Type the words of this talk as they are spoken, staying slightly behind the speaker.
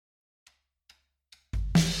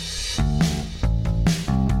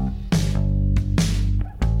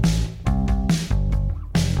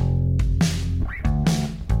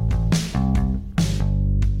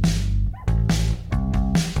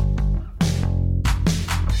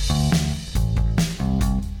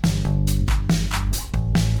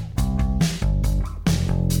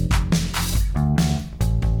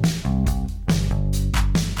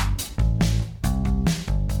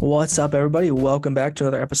What's up, everybody? Welcome back to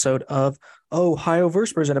another episode of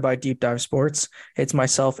Ohioverse presented by Deep Dive Sports. It's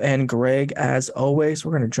myself and Greg. As always,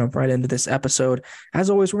 we're going to jump right into this episode. As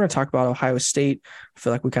always, we're going to talk about Ohio State. I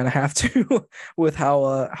feel like we kind of have to with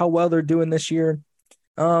how well they're doing this year.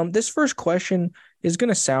 This first question is going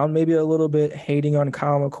to sound maybe a little bit hating on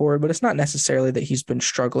Kyle McCord, but it's not necessarily that he's been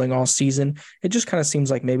struggling all season. It just kind of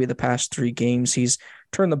seems like maybe the past three games he's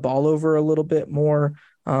turned the ball over a little bit more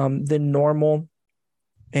than normal.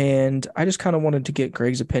 And I just kind of wanted to get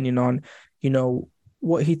Greg's opinion on,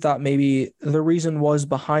 what he thought maybe the reason was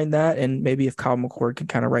behind that, and maybe if Kyle McCord could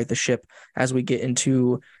kind of right the ship as we get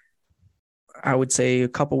into, I would say, a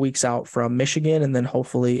couple weeks out from Michigan and then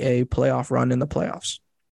hopefully a playoff run in the playoffs.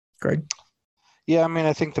 Greg? Yeah,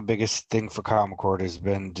 I think the biggest thing for Kyle McCord has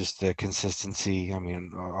been just the consistency.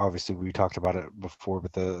 Obviously we talked about it before,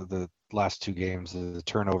 but the last two games, the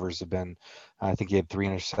turnovers have been, I think he had 3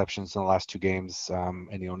 interceptions in the last 2 games,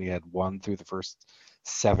 and he only had 1 through the first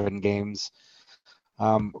 7 games.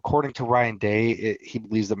 According to Ryan Day, he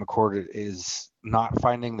believes that McCord is not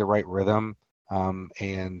finding the right rhythm,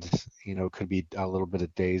 and could be a little bit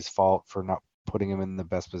of Day's fault for not putting him in the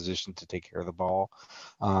best position to take care of the ball.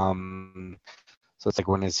 So it's like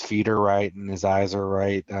when his feet are right and his eyes are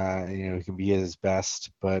right, he can be at his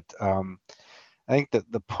best. But I think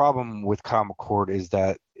that the problem with Kyle McCord is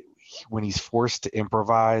that when he's forced to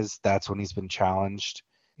improvise, that's when he's been challenged.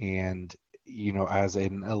 And, as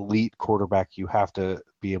an elite quarterback, you have to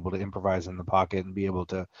be able to improvise in the pocket and be able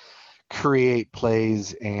to create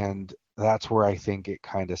plays. And that's where I think it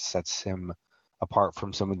kind of sets him apart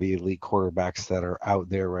from some of the elite quarterbacks that are out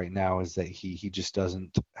there right now, is that he just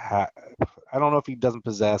doesn't have, I don't know if he doesn't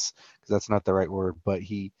possess, because that's not the right word, but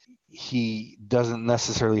he doesn't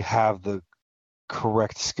necessarily have the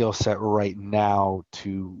correct skill set right now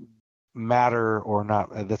to matter, or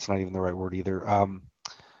not, that's not even the right word either,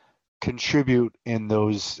 contribute in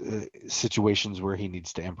those situations where he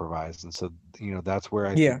needs to improvise. And so, that's where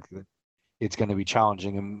I think that it's going to be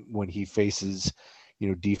challenging him when he faces,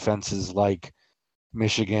 defenses like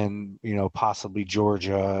Michigan, possibly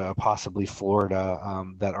Georgia, possibly Florida,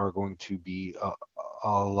 that are going to be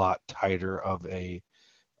a lot tighter of a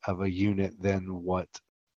unit than what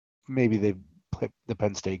maybe they've played the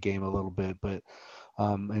Penn State game a little bit, but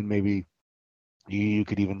and maybe you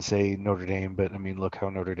could even say Notre Dame, but look how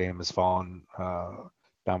Notre Dame has fallen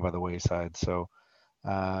down by the wayside. So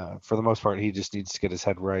for the most part, he just needs to get his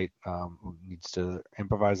head right, needs to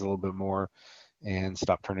improvise a little bit more and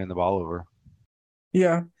stop turning the ball over.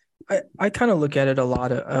 Yeah, I kind of look at it a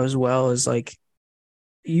lot as well as like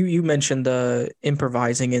you mentioned the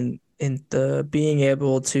improvising and the being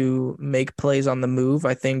able to make plays on the move.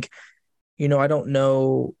 I think, I don't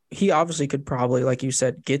know. He obviously could probably, like you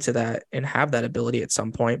said, get to that and have that ability at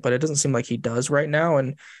some point, but it doesn't seem like he does right now.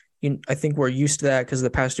 And I think we're used to that because of the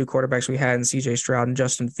past 2 quarterbacks we had in CJ Stroud and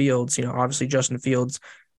Justin Fields. Obviously Justin Fields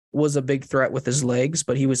was a big threat with his legs,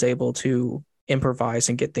 but he was able to improvise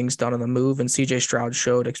and get things done on the move. And CJ Stroud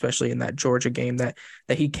showed, especially in that Georgia game, that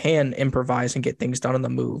he can improvise and get things done on the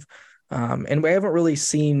move. And we haven't really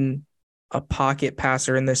seen a pocket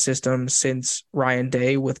passer in this system since Ryan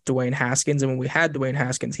Day with Dwayne Haskins. And when we had Dwayne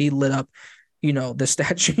Haskins, he lit up, the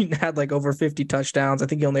stat sheet had like over 50 touchdowns. I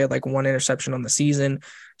think he only had like 1 interception on the season.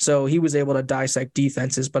 So he was able to dissect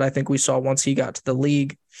defenses. But I think we saw once he got to the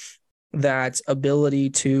league, that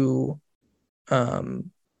ability to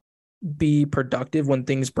be productive when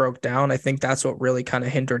things broke down. I think that's what really kind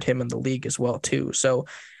of hindered him in the league as well too. So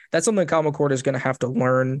that's something Kyle McCord is going to have to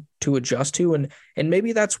learn to adjust to. And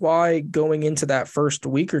maybe that's why going into that first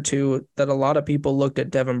week or two that a lot of people looked at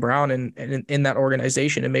Devin Brown and in that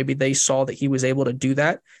organization, and maybe they saw that he was able to do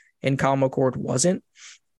that and Kyle McCord wasn't.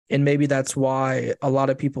 And maybe that's why a lot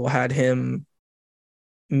of people had him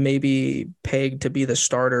maybe pegged to be the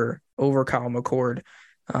starter over Kyle McCord.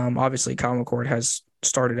 Obviously, Kyle McCord has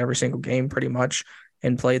started every single game pretty much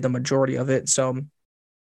and played the majority of it. So,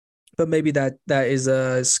 but maybe that is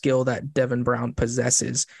a skill that Devin Brown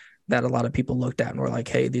possesses that a lot of people looked at and were like,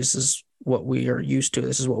 hey, this is what we are used to.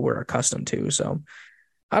 This is what we're accustomed to. So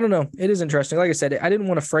I don't know. It is interesting. Like I said, I didn't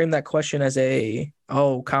want to frame that question as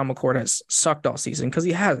Kyle McCord has sucked all season, because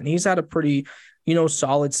he hasn't. He's had a pretty,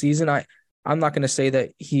 solid season. I'm not going to say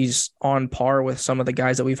that he's on par with some of the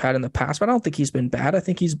guys that we've had in the past, but I don't think he's been bad. I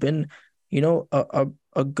think he's been,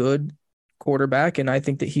 a good quarterback, and I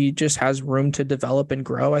think that he just has room to develop and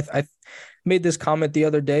grow. I made this comment the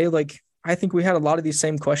other day. Like, I think we had a lot of these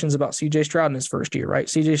same questions about CJ Stroud in his first year, right?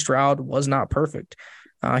 CJ Stroud was not perfect.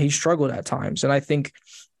 He struggled at times. And I think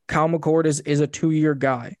Kyle McCord is a 2-year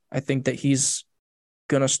guy. I think that he's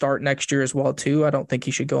going to start next year as well, too. I don't think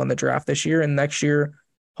he should go in the draft this year. And next year,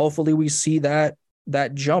 hopefully we see that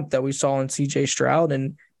jump that we saw in CJ Stroud,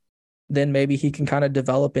 and then maybe he can kind of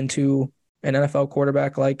develop into an NFL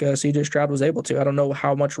quarterback like CJ Stroud was able to. I don't know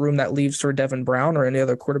how much room that leaves for Devin Brown or any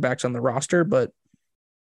other quarterbacks on the roster, but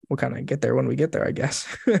we'll kind of get there when we get there, I guess.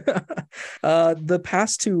 The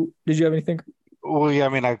past two, did you have anything? Well, yeah, I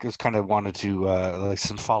mean, I just kind of wanted to like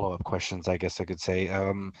some follow-up questions, I guess I could say.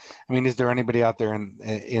 I mean, is there anybody out there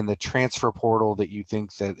in the transfer portal that you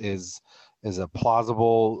think that is a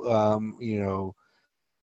plausible,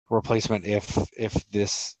 replacement if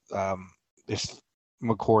this if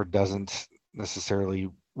McCord doesn't necessarily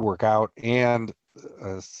work out? And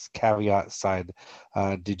caveat side,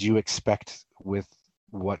 did you expect with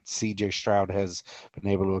what CJ Stroud has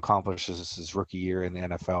been able to accomplish as his rookie year in the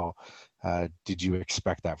NFL? Did you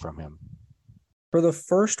expect that from him? For the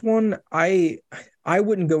first one, I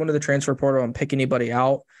wouldn't go into the transfer portal and pick anybody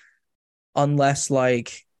out unless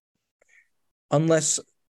unless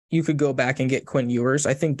you could go back and get Quinn Ewers.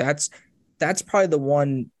 I think that's probably the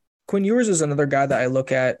one. Quinn Ewers is another guy that I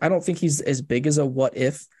look at. I don't think he's as big as a what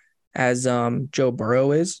if as Joe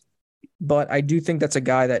Burrow is, but I do think that's a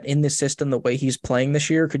guy that in the system, the way he's playing this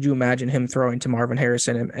year, could you imagine him throwing to Marvin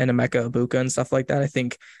Harrison and Emeka Ibuka and stuff like that? I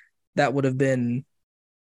think that would have been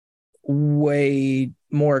way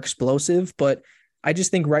more explosive, but I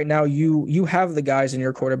just think right now you have the guys in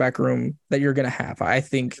your quarterback room that you're going to have. I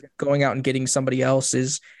think going out and getting somebody else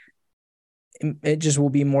it just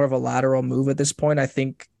will be more of a lateral move at this point. I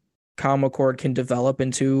think Kyle McCord can develop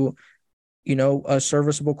into, a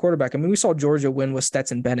serviceable quarterback. I mean, we saw Georgia win with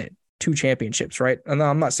Stetson Bennett, 2 championships, right? And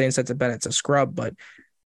I'm not saying Stetson Bennett's a scrub, but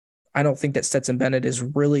I don't think that Stetson Bennett is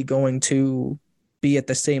really going to be at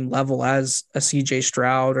the same level as a CJ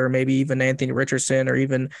Stroud or maybe even Anthony Richardson or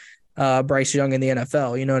even Bryce Young in the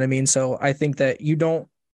NFL. You know what I mean? So I think that you don't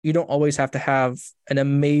always have to have an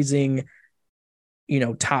amazing,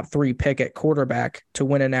 top 3 pick at quarterback to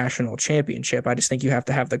win a national championship. I just think you have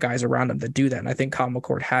to have the guys around him that do that. And I think Kyle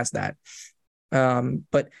McCord has that.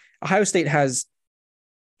 But Ohio State has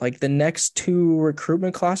like the next 2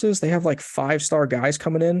 recruitment classes. They have like 5-star guys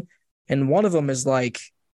coming in. And one of them is like,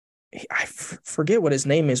 I forget what his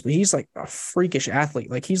name is, but he's like a freakish athlete.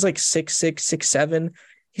 Like he's like 6'6", 6'7".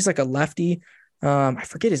 He's like a lefty. I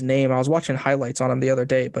forget his name. I was watching highlights on him the other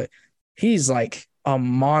day, but he's like a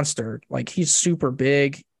monster. Like he's super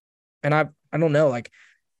big. And I don't know, like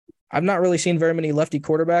I've not really seen very many lefty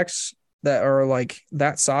quarterbacks that are like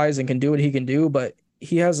that size and can do what he can do, but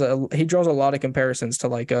he draws a lot of comparisons to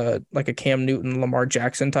like a Cam Newton, Lamar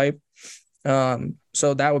Jackson type.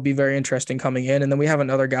 So that would be very interesting coming in. And then we have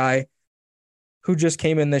another guy who just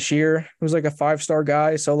came in this year who's like a 5-star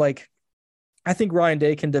guy. So like, I think Ryan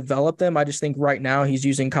Day can develop them. I just think right now he's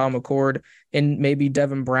using Kyle McCord and maybe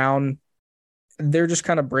Devin Brown. They're just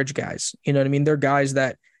kind of bridge guys. You know what I mean? They're guys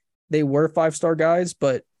that they were 5-star guys,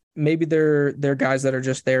 but maybe they're guys that are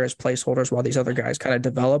just there as placeholders while these other guys kind of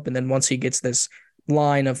develop. And then once he gets this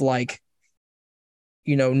line of like,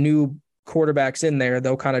 new quarterbacks in there,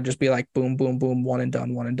 they'll kind of just be like boom, boom, boom, one and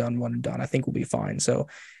done, one and done, one and done. I think we'll be fine. So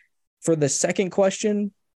for the second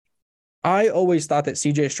question, I always thought that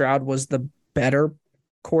CJ Stroud was the better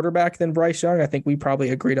quarterback than Bryce Young. I think we probably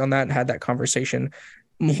agreed on that and had that conversation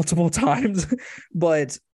multiple times,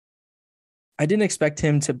 but I didn't expect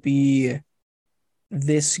him to be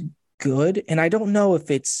this good. And I don't know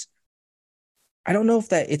if it's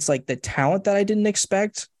like the talent that I didn't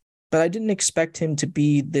expect, but I didn't expect him to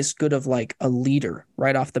be this good of like a leader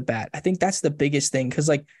right off the bat. I think that's the biggest thing. Cause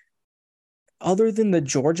like other than the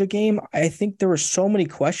Georgia game, I think there were so many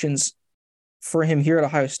questions for him here at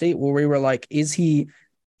Ohio State where we were like, is he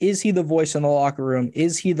the voice in the locker room?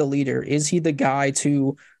 Is he the leader? Is he the guy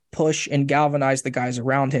to push and galvanize the guys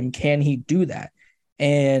around him? Can he do that?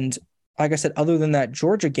 And like I said, other than that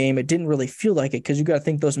Georgia game, it didn't really feel like it because you got to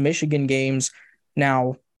think those Michigan games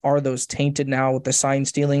now, are those tainted now with the sign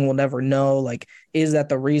stealing? We'll never know. Like, is that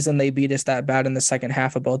the reason they beat us that bad in the second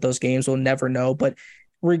half of both those games? We'll never know. But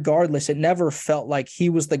regardless, it never felt like he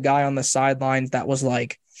was the guy on the sidelines that was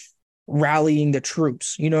like rallying the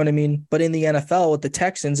troops. You know what I mean? But in the NFL with the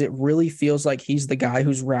Texans, it really feels like he's the guy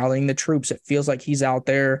who's rallying the troops. It feels like he's out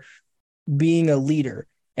there being a leader.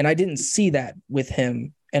 And I didn't see that with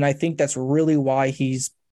him. And I think that's really why he's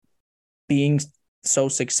being so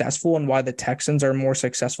successful and why the Texans are more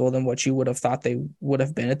successful than what you would have thought they would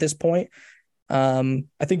have been at this point. I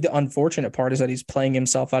think the unfortunate part is that he's playing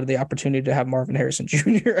himself out of the opportunity to have Marvin Harrison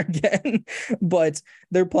Jr. again, but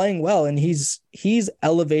they're playing well and he's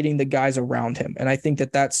elevating the guys around him. And I think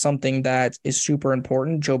that that's something that is super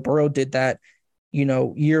important. Joe Burrow did that,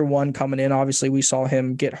 year one coming in. Obviously we saw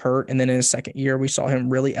him get hurt. And then in his second year, we saw him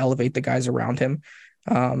really elevate the guys around him.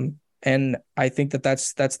 And I think that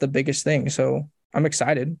that's the biggest thing. So I'm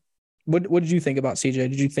excited. What did you think about CJ?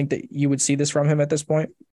 Did you think that you would see this from him at this point?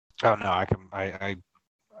 Oh no,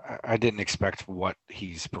 I didn't expect what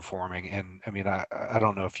he's performing, and I mean I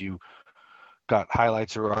don't know if you got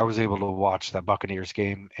highlights or I was able to watch that Buccaneers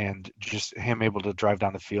game and just him able to drive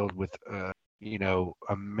down the field with a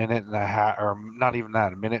minute and a half, or not even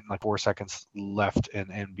that, a minute and like 4 seconds left,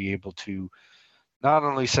 and be able to not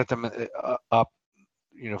only set them up,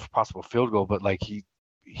 for possible field goal, but like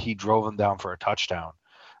he drove them down for a touchdown.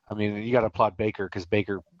 I mean, you got to applaud Baker because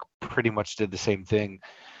Baker pretty much did the same thing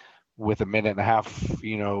with a minute and a half,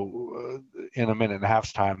 in a minute and a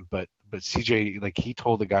half's time. But CJ, like he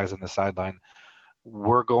told the guys on the sideline,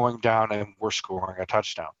 we're going down and we're scoring a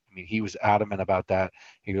touchdown. I mean, he was adamant about that.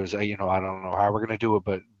 He goes, I don't know how we're going to do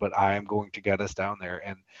it, but I am going to get us down there.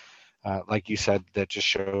 And like you said, that just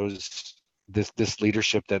shows this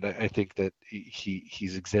leadership that I think that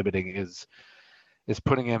he's exhibiting is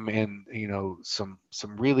putting him in some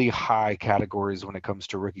really high categories when it comes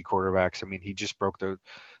to rookie quarterbacks. I mean, he just broke the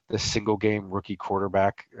single game rookie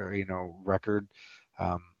quarterback record.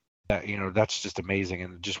 That's just amazing,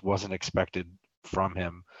 and it just wasn't expected from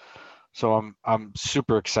him. So I'm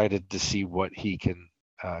super excited to see what he can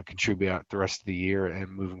contribute out the rest of the year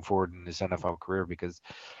and moving forward in his NFL career, because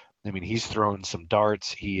I mean, he's thrown some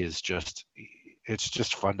darts. It's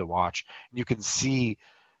just fun to watch. You can see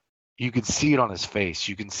it on his face.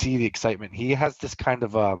 You can see the excitement. He has this kind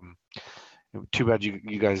of too bad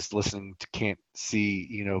you guys listening can't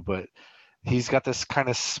see, but he's got this kind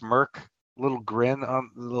of smirk, little grin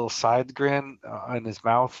on the little side grin in his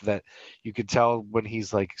mouth that you could tell when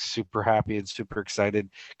he's like super happy and super excited,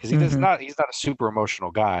 because he's not a super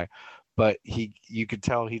emotional guy, but you could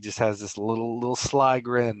tell he just has this little sly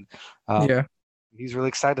grin. Yeah. He's really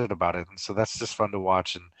excited about it, and so that's just fun to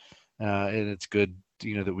watch, and it's good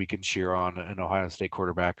that we can cheer on an Ohio State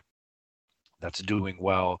quarterback that's doing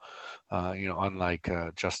well, unlike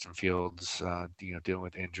Justin Fields, dealing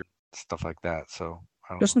with injury, stuff like that. So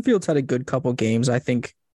Justin Fields had a good couple games. I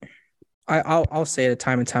think I'll say it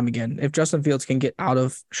time and time again. If Justin Fields can get out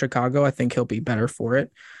of Chicago, I think he'll be better for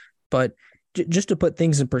it. But just to put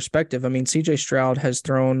things in perspective, I mean, CJ Stroud has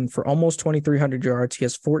thrown for almost 2,300 yards. He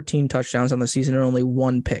has 14 touchdowns on the season and only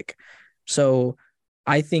one pick. So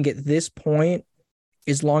I think at this point,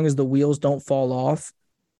 as long as the wheels don't fall off,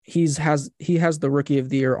 he has the rookie of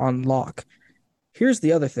the year on lock. Here's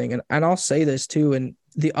the other thing, and I'll say this too, and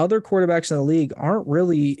the other quarterbacks in the league aren't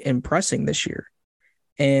really impressing this year.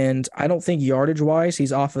 And I don't think yardage wise, he's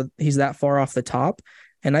that far off the top.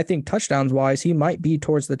 And I think touchdowns wise, he might be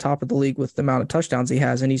towards the top of the league with the amount of touchdowns he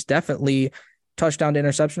has. And he's definitely touchdown to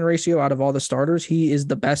interception ratio out of all the starters. He is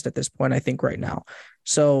the best at this point, I think, right now.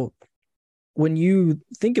 So when you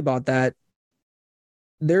think about that,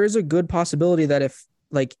 there is a good possibility that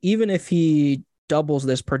even if he doubles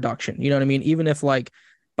this production, you know what I mean? Even if like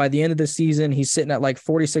by the end of the season, he's sitting at like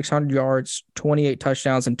 4,600 yards, 28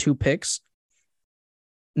 touchdowns and 2 picks.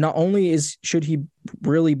 Not only should he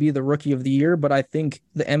really be the rookie of the year, but I think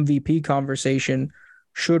the MVP conversation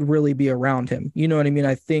should really be around him. You know what I mean?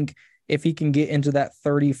 I think if he can get into that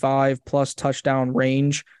 35 plus touchdown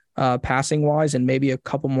range, passing wise, and maybe a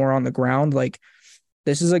couple more on the ground, like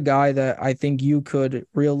this is a guy that I think you could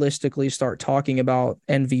realistically start talking about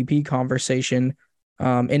MVP conversation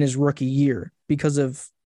in his rookie year, because of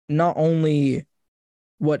not only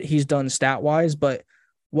what he's done stat wise, but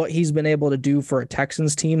what he's been able to do for a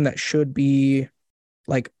Texans team that should be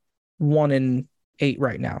like 1-8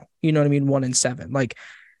 right now. You know what I mean? 1-7. Like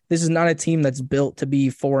this is not a team that's built to be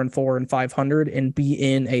 4-4 and 500 and be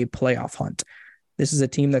in a playoff hunt. This is a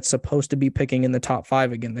team that's supposed to be picking in the top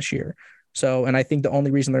 5 again this year. So, and I think the only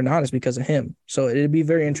reason they're not is because of him. So it'd be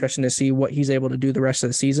very interesting to see what he's able to do the rest of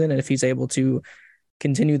the season, and if he's able to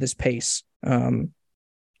continue this pace.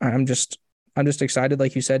 I'm just excited,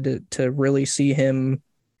 like you said, to really see him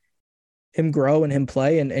grow and him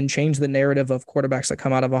play and change the narrative of quarterbacks that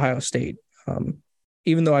come out of Ohio State.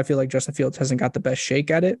 Even though I feel like Justin Fields hasn't got the best shake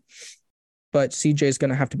at it, but CJ is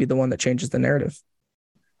going to have to be the one that changes the narrative.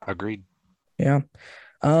 Agreed. Yeah.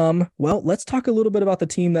 Well, let's talk a little bit about the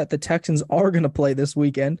team that the Texans are going to play this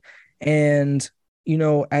weekend. And,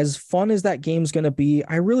 as fun as that game's going to be,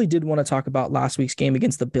 I really did want to talk about last week's game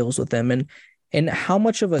against the Bills with them and how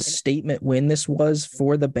much of a statement win this was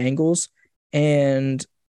for the Bengals and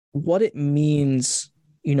what it means,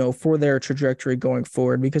 for their trajectory going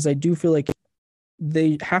forward, because I do feel like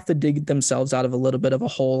they have to dig themselves out of a little bit of a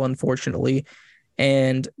hole, unfortunately.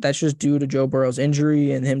 And that's just due to Joe Burrow's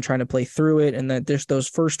injury and him trying to play through it. And that there's those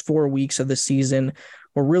first 4 weeks of the season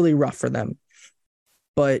were really rough for them.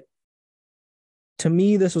 But to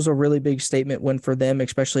me, this was a really big statement win for them,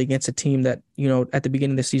 especially against a team that, at the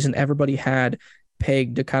beginning of the season, everybody had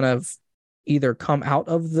pegged to kind of either come out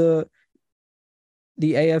of the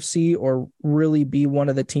AFC or really be one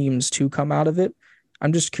of the teams to come out of it.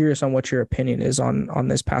 I'm just curious on what your opinion is on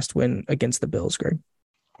this past win against the Bills, Greg.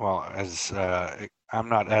 Well, as I'm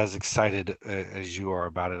not as excited as you are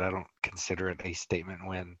about it. I don't consider it a statement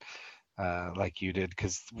win like you did,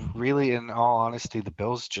 because really, in all honesty, the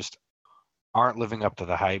Bills just aren't living up to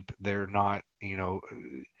the hype. They're not,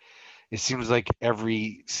 it seems like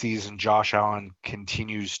every season Josh Allen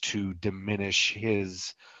continues to diminish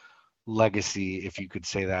his legacy, if you could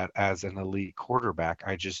say that, as an elite quarterback.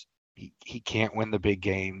 He can't win the big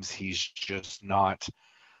games. He's just not,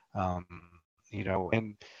 um,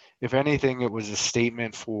 and if anything, it was a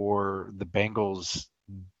statement for the Bengals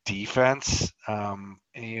defense,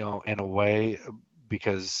 in a way,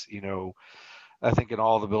 because, I think in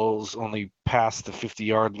all the Bills only passed the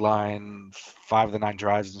 50-yard line 5 of the 9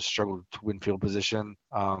 drives and struggled to win field position.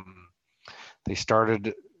 They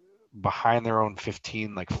started behind their own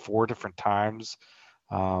 15 like 4 different times.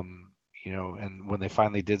 And when they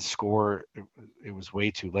finally did score, it was way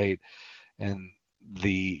too late. And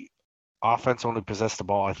the offense only possessed the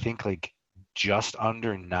ball, I think, like just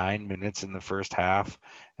under 9 minutes in the first half.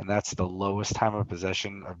 And that's the lowest time of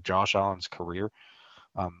possession of Josh Allen's career.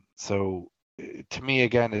 So to me,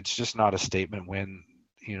 again, it's just not a statement win.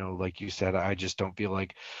 Like you said, I just don't feel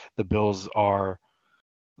like the Bills are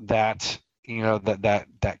that,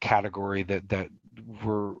 that category that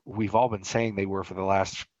we've all been saying they were for the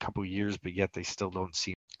last couple of years, but yet they still don't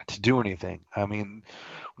seem to do anything. I mean,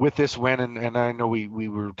 with this win, and I know we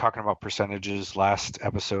were talking about percentages last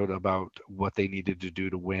episode about what they needed to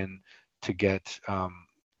do to win to get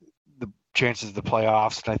the chances of the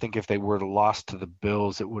playoffs. And I think if they were to lost to the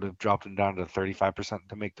Bills, it would have dropped them down to 35%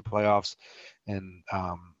 to make the playoffs. And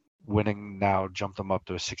winning now jumped them up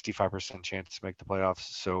to a 65% chance to make the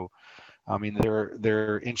playoffs. So, I mean,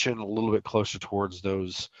 they're inching a little bit closer towards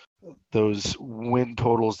those win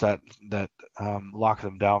totals that lock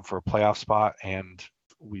them down for a playoff spot. And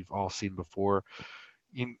we've all seen before,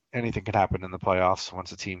 anything can happen in the playoffs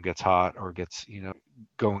once a team gets hot or gets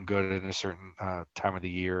going good in a certain time of the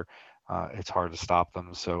year. It's hard to stop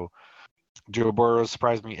them. So Joe Burrow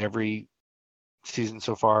surprised me every season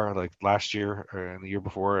so far. Like last year and the year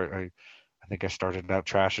before, I think I started out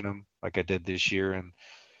trashing him like I did this year, and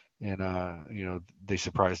they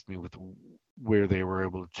surprised me with where they were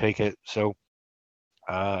able to take it. So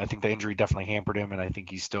I think the injury definitely hampered him, and I think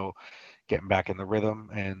he's still getting back in the rhythm.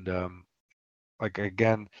 And like,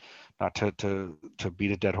 again, not to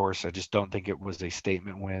beat a dead horse, I just don't think it was a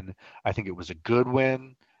statement win. I think it was a good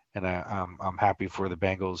win, and I'm happy for the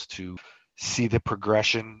Bengals to see the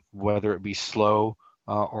progression, whether it be slow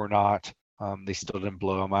or not. They still didn't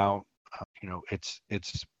blow them out.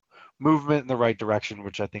 It's movement in the right direction,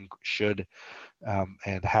 which I think should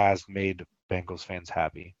and has made Bengals fans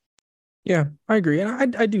happy. Yeah, I agree.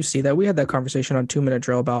 And I do see that. We had that conversation on 2 Minute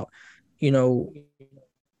Drill about,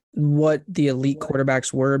 what the elite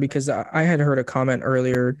quarterbacks were, because I had heard a comment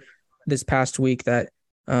earlier this past week that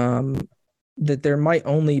that there might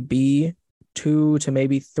only be 2 to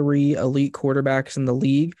maybe 3 elite quarterbacks in the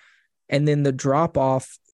league. And then the drop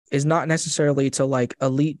off is not necessarily to like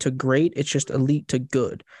elite to great. It's just elite to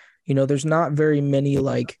good. There's not very many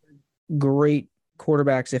like great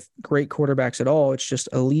quarterbacks, if great quarterbacks at all. It's just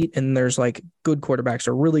elite, and there's like good quarterbacks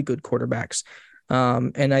or really good quarterbacks.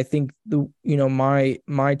 And I think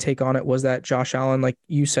my take on it was that Josh Allen, like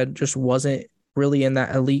you said, just wasn't really in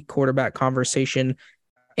that elite quarterback conversation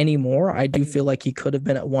anymore. I do feel like he could have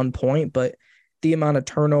been at one point, but the amount of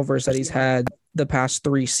turnovers that he's had the past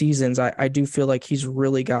 3 seasons, I do feel like he's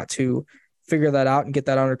really got to figure that out and get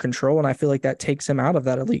that under control. And I feel like that takes him out of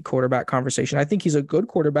that elite quarterback conversation. I think he's a good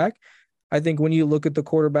quarterback. I think when you look at the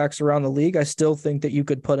quarterbacks around the league, I still think that you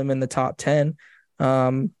could put him in the top 10.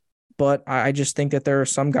 But I just think that there are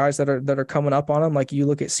some guys that are coming up on him. Like you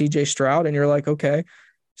look at CJ Stroud and you're like, okay,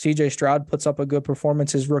 CJ Stroud puts up a good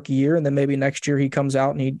performance his rookie year, and then maybe next year he comes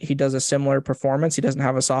out and he does a similar performance. He doesn't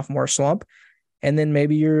have a sophomore slump. And then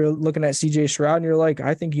maybe you're looking at CJ Stroud and you're like,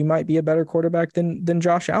 I think you might be a better quarterback than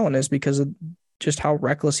Josh Allen is, because of just how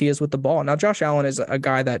reckless he is with the ball. Now, Josh Allen is a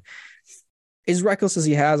guy that as reckless as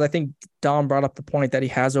he has. I think Dom brought up the point that he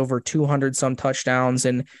has over 200 some touchdowns,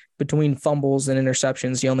 and between fumbles and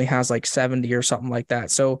interceptions, he only has like 70 or something like that.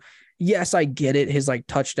 So yes, I get it. His like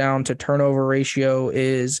touchdown to turnover ratio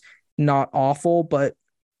is not awful, but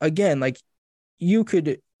again, like you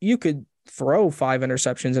could throw 5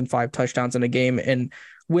 interceptions and 5 touchdowns in a game and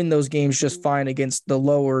win those games just fine against the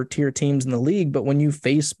lower tier teams in the league. But when you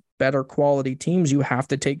face better quality teams, you have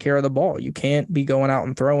to take care of the ball. You can't be going out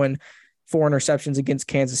and throwing 4 interceptions against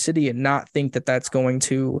Kansas City and not think that that's going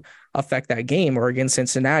to affect that game, or against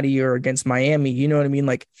Cincinnati or against Miami. You know what I mean?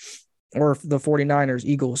 Like, or the 49ers,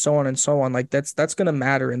 Eagles, so on and so on. Like that's going to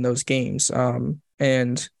matter in those games.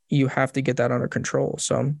 And you have to get that under control.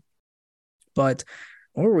 So, but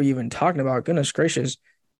what were we even talking about? Goodness gracious.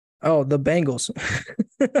 Oh, the Bengals.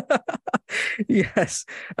 Yes.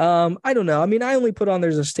 I don't know. I mean, I only put on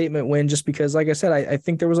there's a statement win just because, like I said, I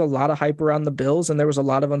think there was a lot of hype around the Bills and there was a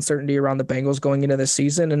lot of uncertainty around the Bengals going into this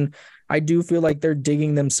season. And I do feel like they're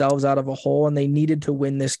digging themselves out of a hole and they needed to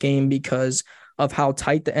win this game because of how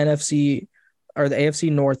tight the NFC or the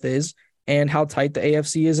AFC North is and how tight the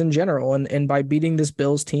AFC is in general. And by beating this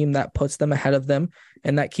Bills team, that puts them ahead of them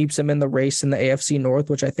and that keeps them in the race in the AFC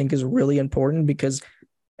North, which I think is really important because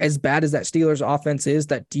as bad as that Steelers offense is,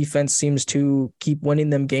 that defense seems to keep winning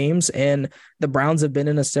them games. And the Browns have been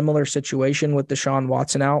in a similar situation with Deshaun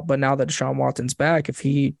Watson out. But now that Deshaun Watson's back, if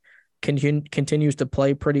he continues to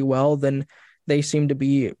play pretty well, then they seem to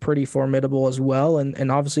be pretty formidable as well.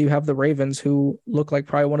 And obviously you have the Ravens, who look like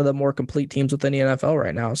probably one of the more complete teams within the NFL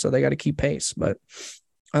right now. So they got to keep pace. But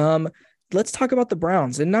let's talk about the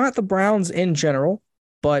Browns, and not the Browns in general,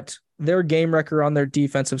 but their game record on their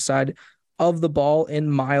defensive side of the ball in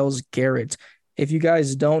Myles Garrett. If you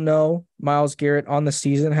guys don't know, Myles Garrett on the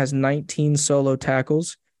season has 19 solo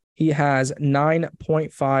tackles. He has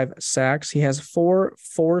 9.5 sacks. He has 4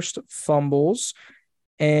 forced fumbles.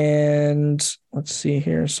 And let's see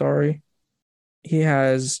here. Sorry. He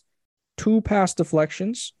has 2 pass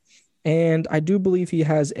deflections. And I do believe he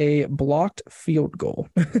has a blocked field goal.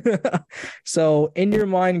 So in your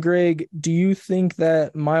mind, Greg, do you think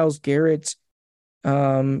that Myles Garrett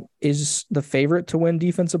is the favorite to win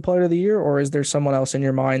Defensive Player of the Year, or is there someone else in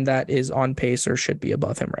your mind that is on pace or should be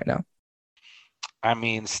above him right now? I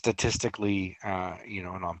mean, statistically, and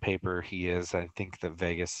on paper, he is. I think that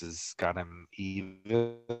Vegas has got him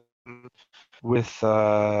even with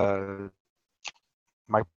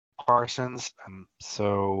Mike Parsons.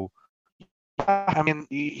 So, yeah, I mean,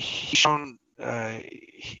 he's shown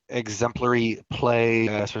exemplary play,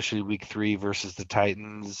 especially week 3 versus the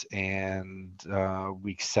Titans and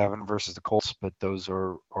week 7 versus the Colts, but those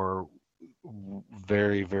are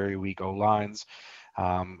very, very weak O-lines.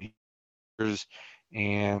 And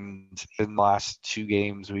in the last 2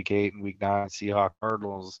 games, week 8 and week 9, Seahawks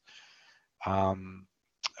Cardinals. I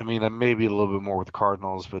mean, maybe a little bit more with the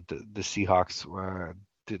Cardinals, but the Seahawks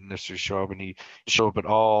didn't necessarily show up, and he showed up at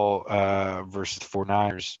all versus the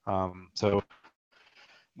 49ers. So,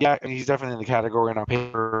 yeah, he's definitely in the category, and on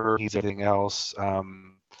paper, he's everything else. I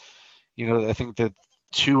think that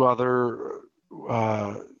 2 other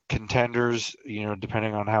contenders,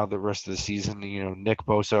 depending on how the rest of the season, Nick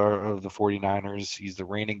Bosa of the 49ers, he's the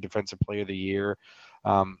reigning Defensive Player of the Year.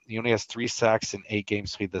 He only has 3 sacks in 8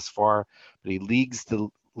 games played thus far, but he leads the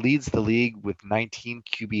league with 19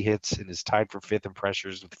 QB hits and is tied for 5th in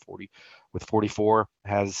pressures with 44.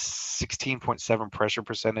 Has 16.7 pressure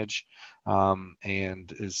percentage,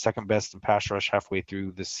 and is second best in pass rush halfway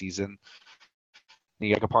through this season.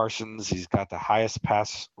 Micah Parsons, he's got the highest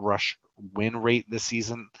pass rush win rate this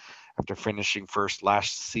season after finishing first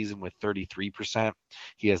last season with 33%.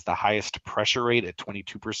 He has the highest pressure rate at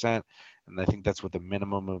 22%, and I think that's with a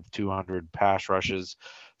minimum of 200 pass rushes.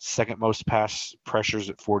 Second most pass pressures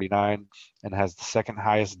at 49, and has the second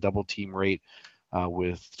highest double team rate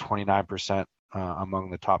with 29% among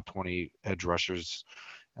the top 20 edge rushers,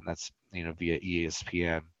 and that's via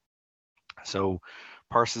ESPN. So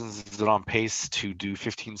Parsons is on pace to do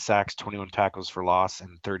 15 sacks, 21 tackles for loss,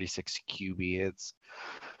 and 36 QB hits.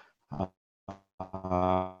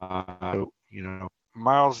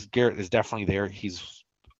 Myles Garrett is definitely there. He's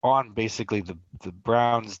on basically the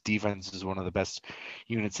Browns defense is one of the best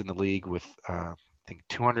units in the league with I think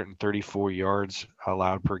 234 yards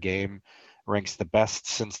allowed per game, ranks the best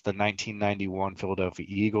since the 1991 Philadelphia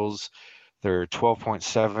Eagles. Their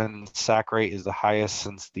 12.7 sack rate is the highest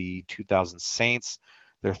since the 2000 Saints.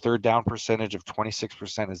 Their third down percentage of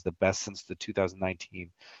 26% is the best since the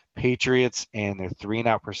 2019 Patriots, and their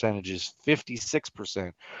 3-and-out percentage is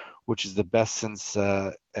 56%, which is the best since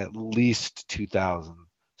at least 2000.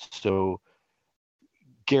 So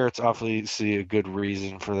Garrett's obviously a good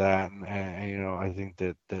reason for that, and I think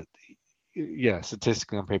that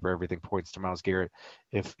statistically on paper everything points to Myles Garrett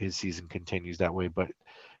if his season continues that way. But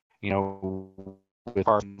with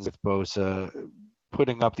Parsons, with Bosa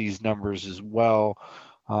putting up these numbers as well,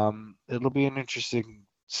 it'll be an interesting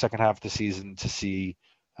second half of the season to see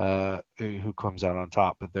who comes out on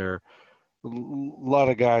top. But there are a lot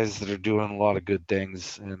of guys that are doing a lot of good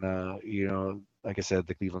things, and like I said,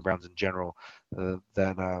 the Cleveland Browns in general,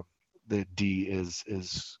 that the D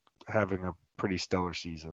is having a pretty stellar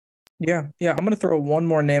season. Yeah, yeah. I'm gonna throw one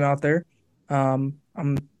more name out there. I'm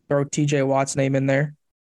gonna throw TJ Watt's name in there.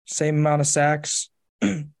 Same amount of sacks.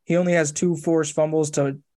 He only has two forced fumbles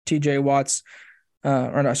to TJ Watt's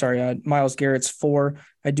or no, sorry, Myles Garrett's four.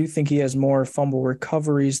 I do think he has more fumble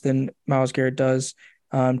recoveries than Myles Garrett does.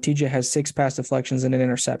 TJ has six pass deflections and an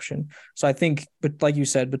interception. So I think, but like you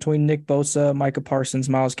said, between Nick Bosa, Micah Parsons,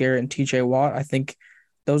 Myles Garrett, and TJ Watt, I think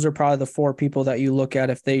those are probably the four people that you look at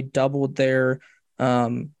if they doubled their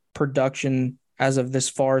production as of this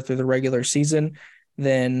far through the regular season.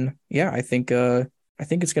 Then yeah, I think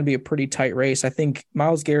it's going to be a pretty tight race. I think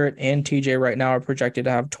Myles Garrett and TJ right now are projected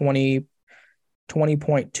to have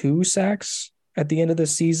 20.2 sacks at the end of the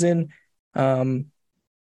season.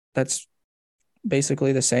 That's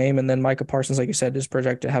basically the same. And then Micah Parsons, like you said, is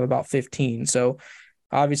projected to have about 15. So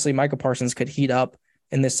obviously Micah Parsons could heat up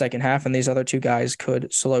in this second half and these other two guys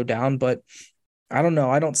could slow down. But I don't know.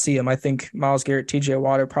 I don't see him. I think Myles Garrett, TJ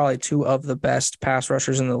Watt are probably two of the best pass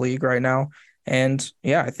rushers in the league right now. And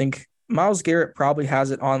yeah, I think Myles Garrett probably has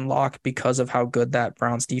it on lock because of how good that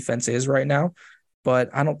Browns defense is right now. But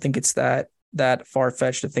I don't think it's that far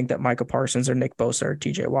fetched to think that Micah Parsons or Nick Bosa or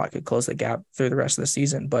TJ Watt could close the gap through the rest of the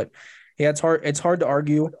season. But yeah, it's hard to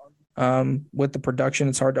argue with the production.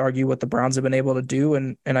 It's hard to argue what the Browns have been able to do.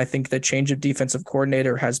 And I think the change of defensive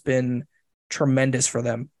coordinator has been tremendous for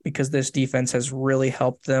them because this defense has really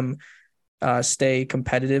helped them stay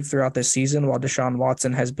competitive throughout this season while Deshaun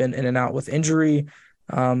Watson has been in and out with injury.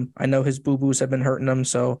 I know his boo-boos have been hurting him.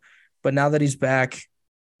 So, but now that he's back,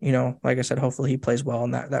 like I said, hopefully he plays well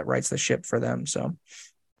and that rights the ship for them. So,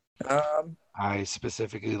 I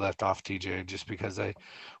specifically left off TJ just because I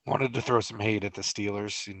wanted to throw some hate at the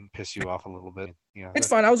Steelers and piss you off a little bit. it's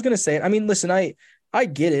fine. I was gonna say it. I mean, listen, I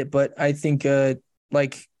get it, but I think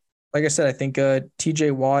like I said, I think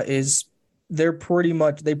TJ Watt they pretty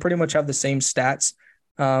much have the same stats.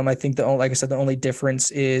 I think like I said, the only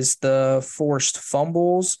difference is the forced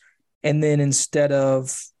fumbles, and then instead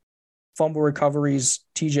of fumble recoveries,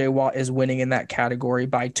 TJ Watt is winning in that category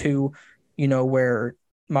by two, where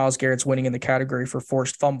Myles Garrett's winning in the category for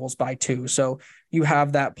forced fumbles by two. So you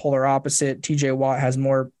have that polar opposite. TJ Watt has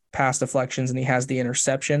more pass deflections and he has the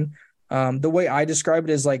interception. The way I describe it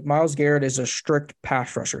is like Myles Garrett is a strict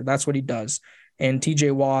pass rusher. That's what he does. And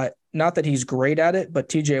TJ Watt, not that he's great at it, but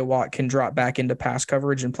TJ Watt can drop back into pass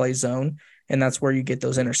coverage and play zone. And that's where you get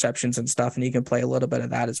those interceptions and stuff. And he can play a little bit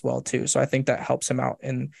of that as well, too. So I think that helps him out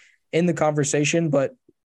in the conversation. But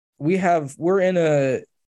we're in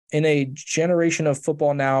a generation of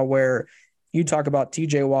football now where you talk about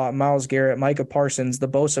TJ Watt, Myles Garrett, Micah Parsons, the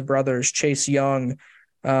Bosa brothers, Chase Young.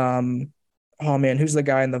 Oh man, who's the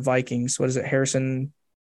guy in the Vikings? What is it? Harrison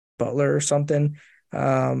Butler or something?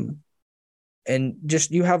 And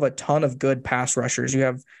just you have a ton of good pass rushers. You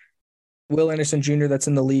have Will Anderson Jr. that's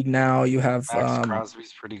in the league now. You have Max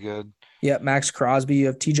Crosby's pretty good. Yeah, Max Crosby. You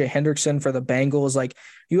have TJ Hendrickson for the Bengals. Like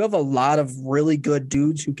you have a lot of really good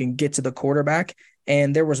dudes who can get to the quarterback.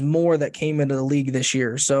 And there was more that came into the league this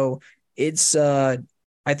year. So it's I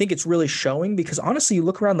think it's really showing because honestly, you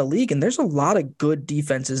look around the league and there's a lot of good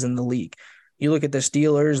defenses in the league. You look at the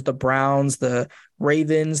Steelers, the Browns, the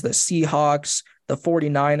Ravens, the Seahawks, the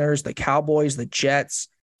 49ers, the Cowboys, the Jets.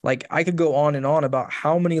 Like I could go on and on about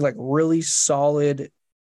how many like really solid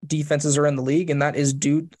defenses are in the league. And that is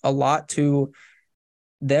due a lot to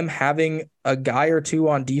them having a guy or two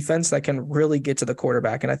on defense that can really get to the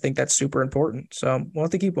quarterback. And I think that's super important. So we'll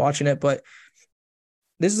have to keep watching it. But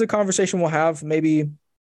this is a conversation we'll have maybe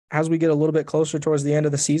as we get a little bit closer towards the end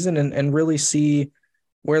of the season and really see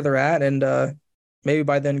where they're at. And maybe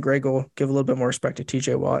by then Greg will give a little bit more respect to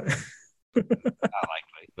TJ Watt. Not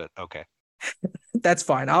likely, but okay. That's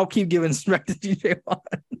fine. I'll keep giving respect to TJ Watt.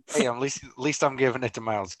 Hey, at least I'm giving it to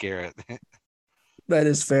Myles Garrett. That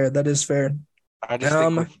is fair. That is fair. I just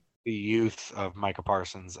think with the youth of Micah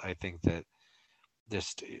Parsons, I think that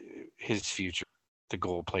just his future, the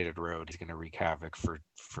gold-plated road, he's going to wreak havoc for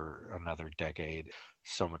another decade.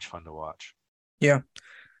 So much fun to watch. Yeah.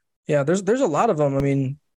 There's a lot of them. I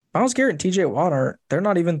mean, Myles Garrett and TJ Watt they're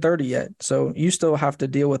not even 30 yet. So you still have to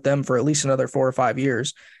deal with them for at least another 4 or 5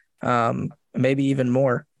 years, maybe even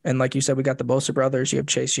more. And like you said, we got the Bosa brothers. You have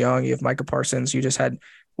Chase Young. You have Micah Parsons. You just had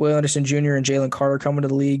Will Anderson Jr. and Jalen Carter coming to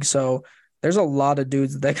the league. So there's a lot of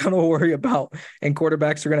dudes that they kind of worry about. And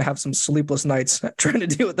quarterbacks are going to have some sleepless nights trying to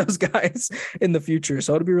deal with those guys in the future.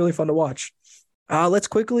 So it'll be really fun to watch. Let's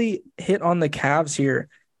quickly hit on the Cavs here.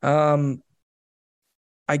 I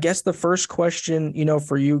guess the first question,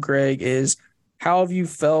 for you, Greg, is how have you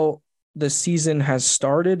felt the season has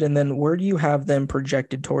started, and then where do you have them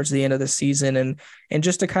projected towards the end of the season? And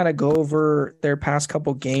just to kind of go over their past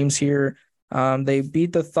couple games here, they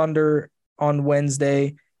beat the Thunder on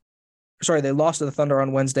Wednesday. Sorry, they lost to the Thunder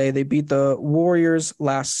on Wednesday. They beat the Warriors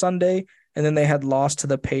last Sunday, and then they had lost to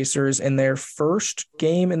the Pacers in their first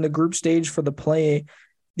game in the group stage for the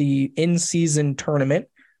in-season tournament.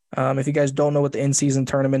 If you guys don't know what the in-season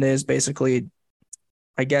tournament is, basically,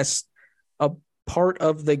 I guess a part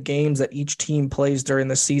of the games that each team plays during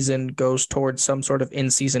the season goes towards some sort of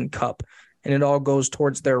in-season cup, and it all goes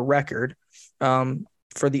towards their record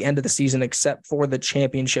for the end of the season, except for the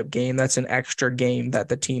championship game. That's an extra game that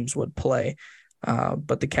the teams would play.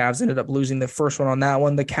 But the Cavs ended up losing the first one on that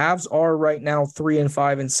one. The Cavs are right now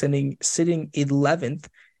 3-5 and sitting 11th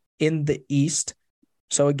in the East.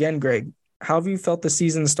 So again, Greg, how have you felt the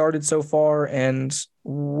season started so far, and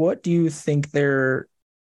what do you think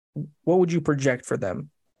what would you project for them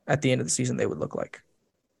at the end of the season they would look like?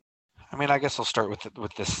 I mean, I guess I'll start with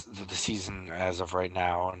the season as of right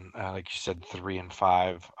now, and like you said,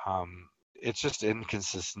 3-5. It's just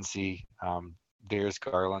inconsistency. Darius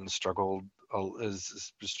Garland struggled a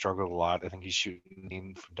lot. I think he's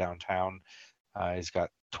shooting from downtown. He's got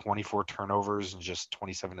 24 turnovers and just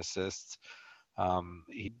 27 assists.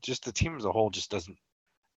 The team as a whole just doesn't.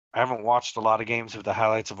 I haven't watched a lot of games. Of the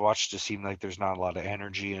highlights I've watched, just seem like there's not a lot of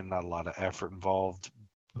energy and not a lot of effort involved.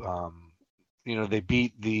 They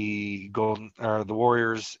beat the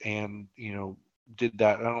Warriors, and did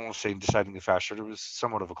that. I don't want to say deciding the fast shot. It was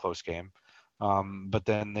somewhat of a close game, but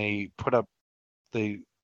then they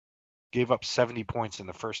gave up 70 points in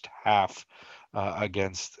the first half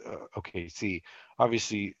against OKC.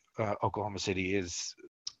 Obviously, Oklahoma City is.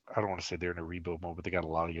 I don't want to say they're in a rebuild mode, but they got a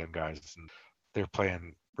lot of young guys, and they're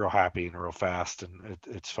playing real happy and real fast, and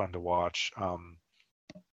it's fun to watch.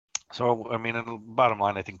 So, I mean, the bottom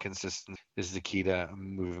line, I think consistency is the key to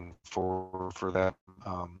moving forward for them.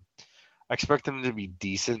 I expect them to be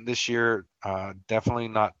decent this year. Definitely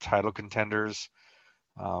not title contenders.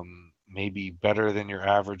 Maybe better than your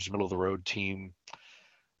average middle of the road team.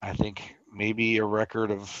 I think maybe a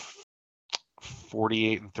record of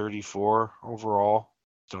 48-34 overall.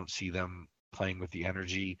 Don't see them playing with the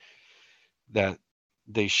energy that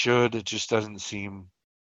they should. It just doesn't seem.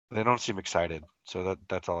 They don't seem excited. So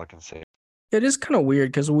that's all I can say. It is kind of weird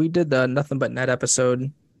because we did the Nothing But Net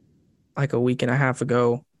episode like a week and a half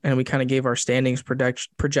ago, and we kind of gave our standings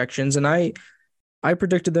projections, and I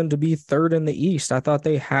predicted them to be third in the East. I thought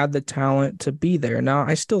they had the talent to be there. Now,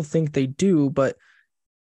 I still think they do, but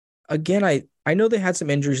again, I know they had some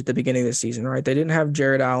injuries at the beginning of the season, right? They didn't have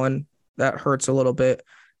Jared Allen. That hurts a little bit.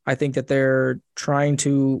 I think that they're trying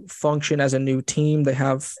to function as a new team. They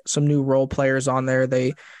have some new role players on there.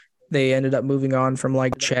 They ended up moving on from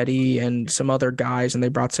like Chetty and some other guys, and they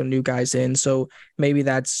brought some new guys in. So maybe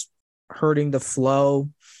that's hurting the flow.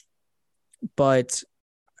 But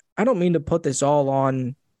I don't mean to put this all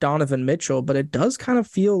on Donovan Mitchell, but it does kind of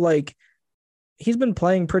feel like he's been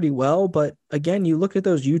playing pretty well. But again, you look at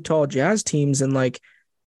those Utah Jazz teams, and like,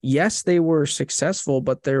 yes, they were successful,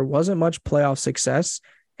 but there wasn't much playoff success.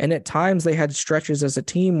 And at times they had stretches as a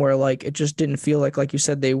team where like it just didn't feel like you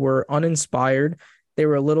said, they were uninspired. They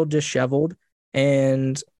were a little disheveled,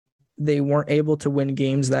 and they weren't able to win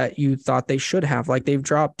games that you thought they should have. Like, they've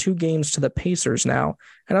dropped 2 games to the Pacers now.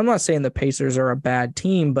 And I'm not saying the Pacers are a bad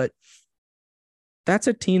team, but that's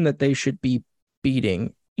a team that they should be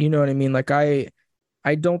beating. You know what I mean? Like, I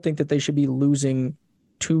don't think that they should be losing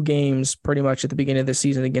 2 games pretty much at the beginning of the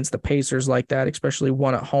season against the Pacers like that, especially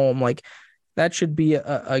one at home. Like, that should be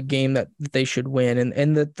a game that they should win.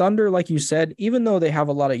 And the Thunder, like you said, even though they have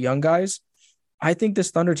a lot of young guys, I think this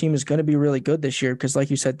Thunder team is going to be really good this year because, like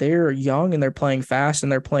you said, they're young and they're playing fast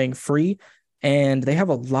and they're playing free, and they have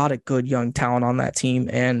a lot of good young talent on that team.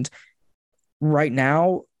 And right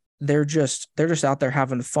now, they're just out there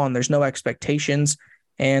having fun. There's no expectations,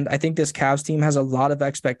 and I think this Cavs team has a lot of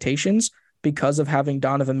expectations because of having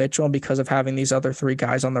Donovan Mitchell and because of having these other 3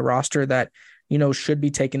 guys on the roster that should be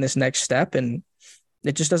taking this next step, and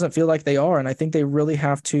it just doesn't feel like they are. And I think they really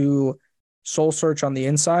have to soul search on the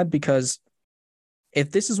inside, because if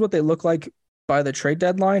this is what they look like by the trade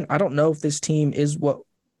deadline, I don't know if this team is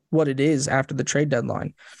what it is after the trade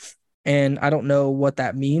deadline. And I don't know what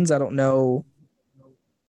that means. I don't know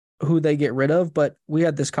who they get rid of, but we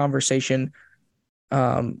had this conversation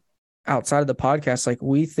outside of the podcast. Like,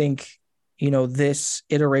 we think, this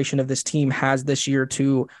iteration of this team has this year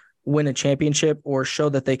to win a championship or show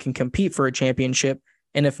that they can compete for a championship.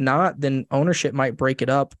 And if not, then ownership might break it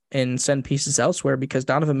up and send pieces elsewhere, because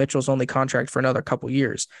Donovan Mitchell's only contract for another couple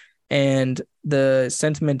years. And the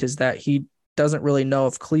sentiment is that he doesn't really know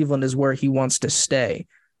if Cleveland is where he wants to stay.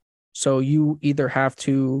 So you either have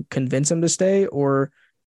to convince him to stay, or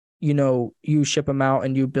you ship him out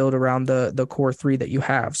and you build around the core three that you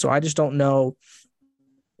have. So I just don't know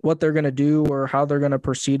what they're going to do or how they're going to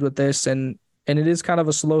proceed with this. And it is kind of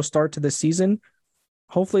a slow start to the season.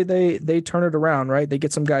 Hopefully they turn it around, right? They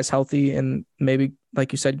get some guys healthy, and maybe,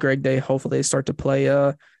 like you said, Greg, hopefully they start to play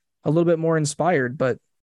a little bit more inspired. But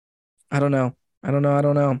I don't know. I don't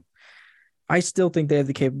know. I still think they have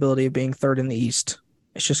the capability of being third in the East.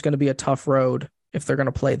 It's just going to be a tough road if they're going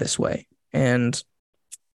to play this way. And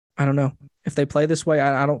I don't know. If they play this way,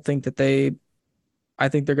 I don't think that I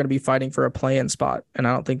think they're going to be fighting for a play-in spot, and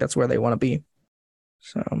I don't think that's where they want to be.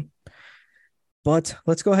 So, but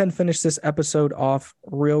let's go ahead and finish this episode off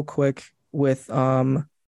real quick with some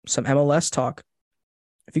MLS talk.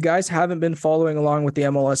 If you guys haven't been following along with the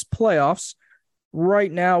MLS playoffs,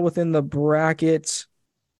 right now within the bracket,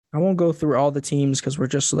 I won't go through all the teams because we're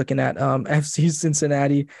just looking at FC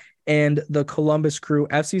Cincinnati and the Columbus Crew.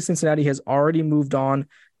 FC Cincinnati has already moved on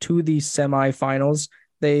to the semifinals.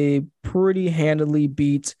 They pretty handily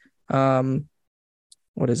beat Red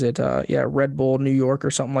Bull New York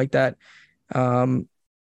or something like that. I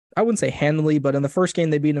wouldn't say handily, but in the first game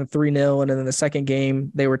they beat them 3-0, and then in the second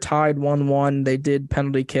game they were tied 1-1. They did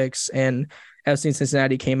penalty kicks, and FC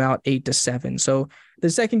Cincinnati came out 8-7. So the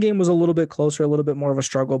second game was a little bit closer, a little bit more of a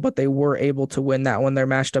struggle, but they were able to win that one. They're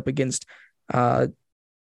matched up against the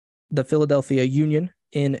Philadelphia Union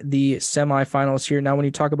in the semifinals here. Now, when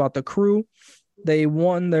you talk about the Crew, they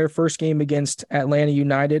won their first game against Atlanta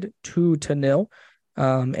United 2-0.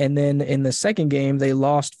 And then in the second game, they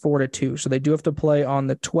lost 4-2. So they do have to play on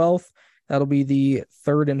the 12th. That'll be the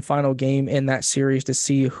third and final game in that series to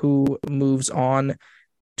see who moves on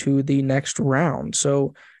to the next round.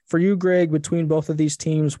 So for you, Greg, between both of these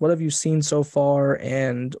teams, what have you seen so far,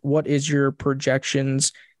 and what is your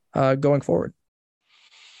projections going forward?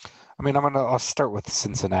 I mean, I'll start with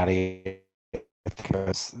Cincinnati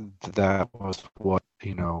because that was what,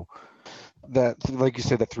 that, like you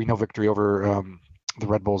said, that 3-0 victory over the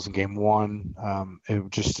Red Bulls in game one. It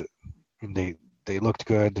just, they looked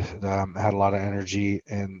good, had a lot of energy,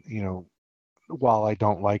 and, while I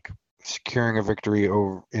don't like securing a victory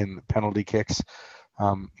over in penalty kicks,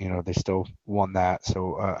 they still won that.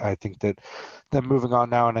 So I think that them moving on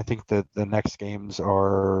now, and I think that the next games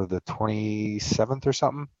are the 27th or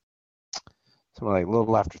something like a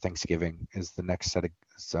little after Thanksgiving is the next set of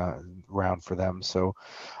round for them. So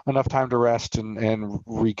enough time to rest and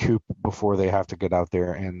recoup before they have to get out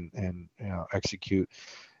there and execute.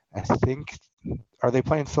 I think, are they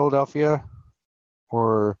playing Philadelphia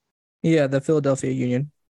or? Yeah, the Philadelphia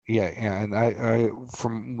Union. Yeah, and I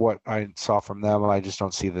from what I saw from them, I just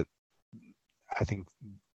don't see that. I think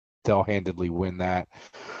they'll handedly win that.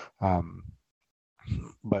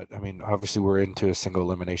 But I mean, obviously, we're into a single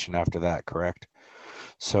elimination after that, correct?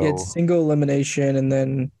 So it's single elimination, and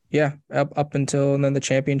then up until and then the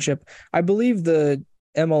championship. I believe the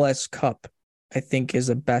MLS Cup, I think, is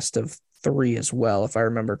a best of 3 as well, if I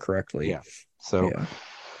remember correctly. Yeah.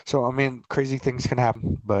 So I mean, crazy things can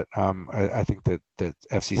happen, but I think that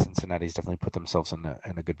FC Cincinnati's definitely put themselves in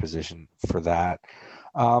a good position for that.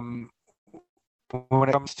 When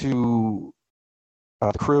it comes to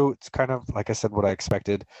the Crew, it's kind of like I said, what I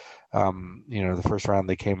expected. The first round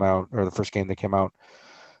they came out, or the first game they came out,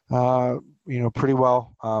 pretty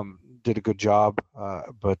well. Did a good job,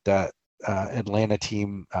 but that Atlanta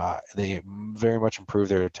team, they very much improved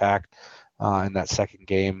their attack in that second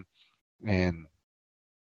game, and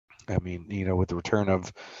I mean, with the return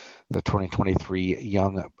of the 2023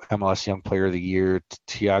 young MLS Young Player of the Year,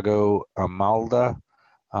 Thiago Almada,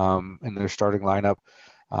 in their starting lineup.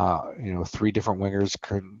 3 different wingers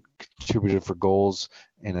contributed for goals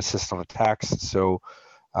and assists on attacks. So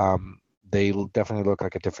they definitely look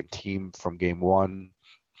like a different team from game one.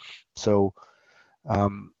 So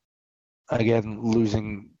again,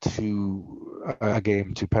 losing to a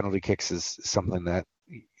game to penalty kicks is something that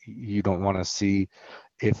you don't want to see.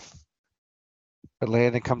 If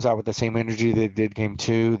Atlanta comes out with the same energy they did game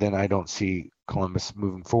 2, then I don't see Columbus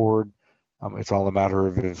moving forward. It's all a matter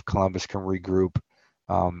of if Columbus can regroup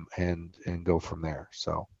and go from there.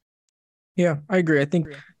 So, yeah, I agree. I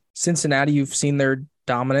think Cincinnati, you've seen their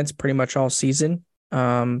dominance pretty much all season.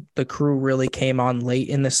 The Crew really came on late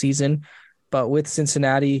in the season, but with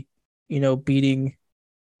Cincinnati, beating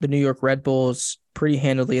the New York Red Bulls pretty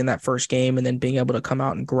handily in that first game, and then being able to come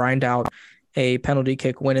out and grind out a penalty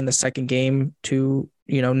kick win in the second game to,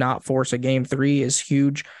 not force a game 3 is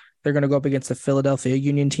huge. They're going to go up against the Philadelphia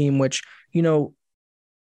Union team, which,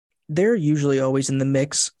 they're usually always in the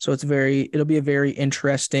mix. So it'll be a very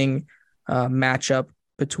interesting matchup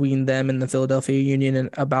between them and the Philadelphia Union, and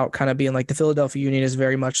about kind of being like the Philadelphia Union is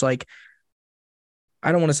very much like,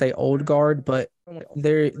 I don't want to say old guard, but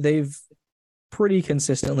they've pretty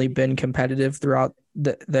consistently been competitive throughout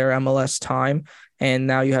their MLS time. And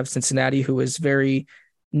now you have Cincinnati, who is very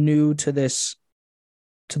new to the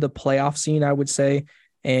playoff scene, I would say.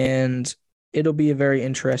 And it'll be a very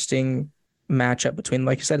interesting matchup between,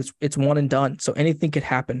 like I said, it's one and done. So anything could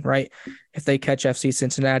happen, right? If they catch FC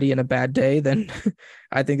Cincinnati in a bad day, then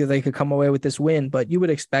I think that they could come away with this win. But you would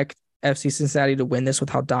expect FC Cincinnati to win this with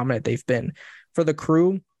how dominant they've been. For the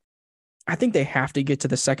Crew, I think they have to get to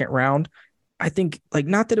the second round. I think, like,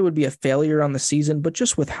 not that it would be a failure on the season, but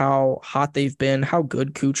just with how hot they've been, how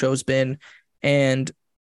good Cucho's been. And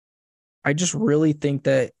I just really think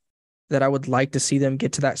that I would like to see them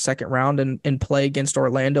get to that second round and play against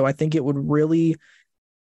Orlando. I think it would really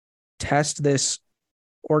test this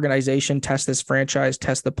organization, test this franchise,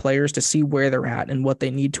 test the players to see where they're at and what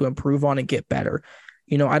they need to improve on and get better.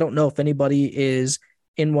 I don't know if anybody is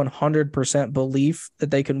in 100% belief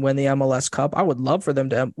that they can win the MLS Cup. I would love for them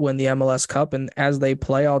to win the MLS Cup, and as they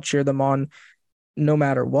play, I'll cheer them on no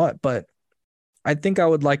matter what. But I think I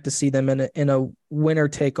would like to see them in a winner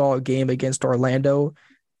take all game against Orlando,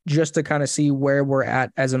 just to kind of see where we're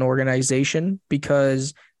at as an organization,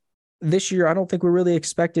 because this year I don't think we really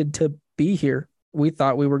expected to be here. We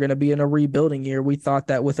thought we were going to be in a rebuilding year. We thought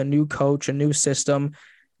that with a new coach, a new system,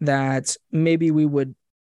 that maybe we would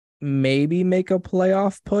maybe make a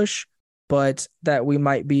playoff push, but that we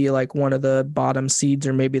might be like one of the bottom seeds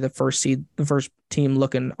or maybe the first team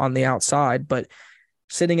looking on the outside. But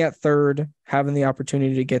sitting at third, having the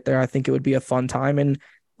opportunity to get there, I think it would be a fun time. And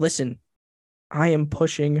listen, I am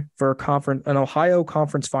pushing for an Ohio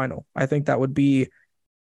conference final. I think that would be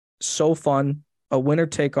so fun. A winner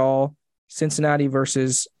take all, Cincinnati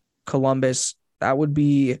versus Columbus. That would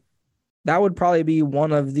probably be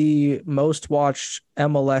one of the most watched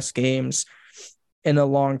MLS games in a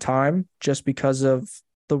long time, just because of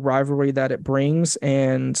the rivalry that it brings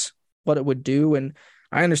and what it would do. And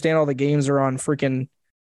I understand all the games are on freaking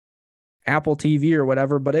Apple TV or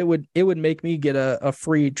whatever, but it would make me get a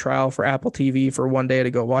free trial for Apple TV for one day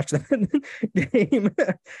to go watch that game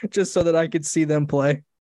just so that I could see them play.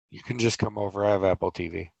 You can just come over. I have Apple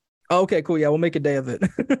TV. Okay, cool. Yeah, we'll make a day of it.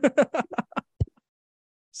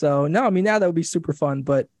 So no, I mean, now that would be super fun,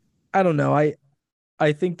 but I don't know.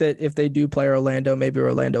 I think that if they do play Orlando, maybe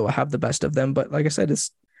Orlando will have the best of them. But like I said,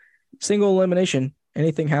 it's single elimination.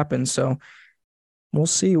 Anything happens. So we'll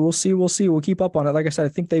see. We'll keep up on it. Like I said, I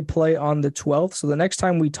think they play on the 12th. So the next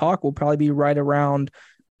time we talk will probably be right around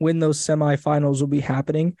when those semifinals will be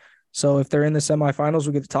happening. So if they're in the semifinals,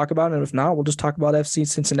 we'll get to talk about it. And if not, we'll just talk about FC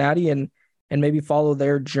Cincinnati and maybe follow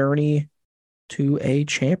their journey to a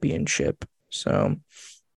championship. So,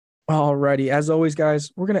 alrighty. As always,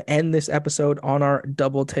 guys, we're going to end this episode on our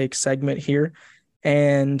double take segment here.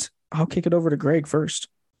 And I'll kick it over to Greg first.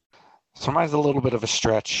 So mine's a little bit of a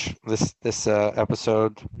stretch this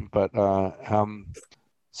episode, but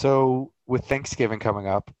so with Thanksgiving coming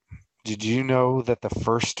up, did you know that the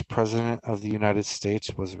first president of the United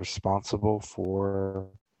States was responsible for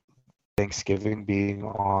Thanksgiving being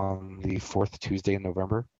on the fourth Tuesday in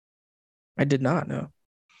November? I did not know.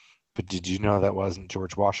 But did you know that wasn't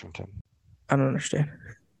George Washington? I don't understand.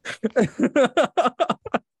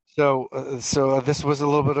 So this was a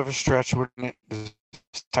little bit of a stretch when it was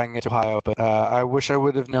tying it to Ohio, but I wish I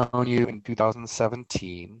would have known you in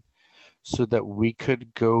 2017 so that we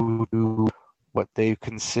could go to what they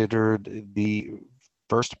considered the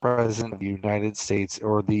first president of the United States,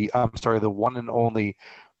 or the one and only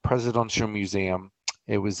presidential museum.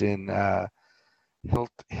 It was in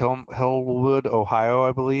Hillwood, Ohio,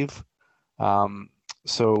 I believe.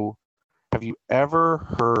 So have you ever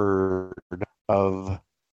heard of,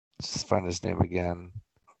 let's find his name again.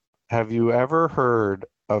 Have you ever heard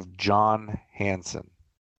of John Hanson?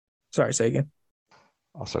 Sorry, say again.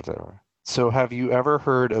 I'll start that over. So have you ever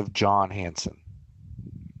heard of John Hanson?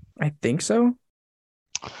 I think so.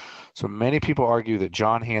 So many people argue that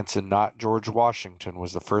John Hanson, not George Washington,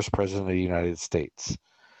 was the first president of the United States.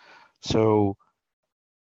 So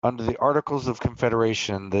under the Articles of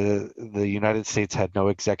Confederation, the United States had no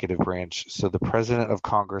executive branch, so the President of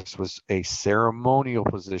Congress was a ceremonial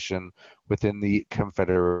position within the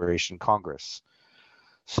Confederation Congress.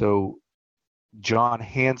 So John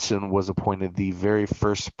Hanson was appointed the very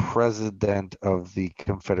first president of the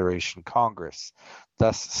Confederation Congress.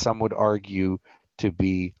 Thus, some would argue to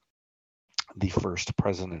be the first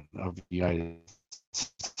president of the United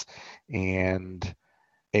States. And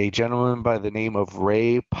a gentleman by the name of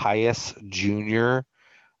Ray Pius Jr.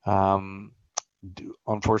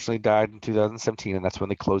 unfortunately died in 2017, and that's when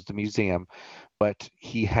they closed the museum. But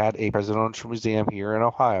he had a presidential museum here in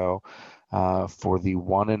Ohio for the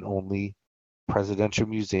one and only presidential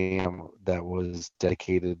museum that was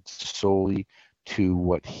dedicated solely to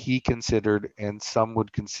what he considered, and some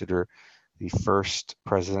would consider, the first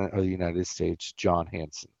president of the United States, John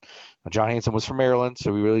Hanson. Now, John Hanson was from Maryland,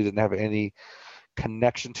 so we really didn't have any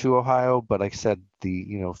connection to Ohio. But like I said,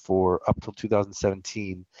 for up till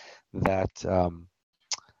 2017, that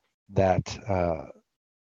that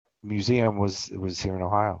museum was here in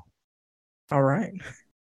Ohio. All right.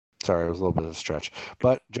 Sorry, it was a little bit of a stretch,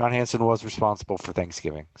 but John Hanson was responsible for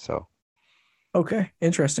Thanksgiving. So Okay.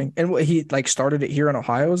 Interesting. And what he like started it here in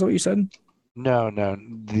Ohio, is what you said? no, no,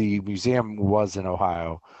 the museum was in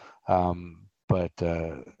Ohio, but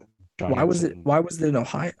John Hanson, Why was it in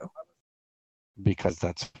Ohio? because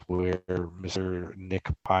that's where Mr. Nick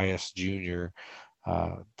Pius Jr.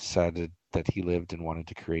 Decided that he lived and wanted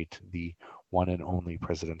to create the one and only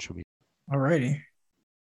presidential museum. All righty.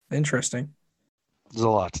 Interesting. There's a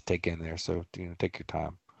lot to take in there, so take your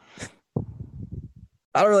time.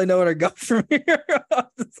 I don't really know where to go from here.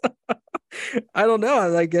 I don't know.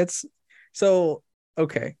 Like it's so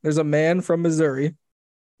okay. There's a man from Missouri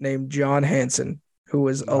named John Hanson who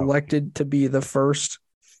was No, elected to be the first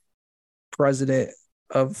president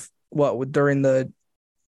of what during the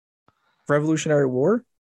Revolutionary War.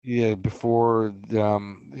 yeah, before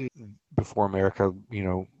America,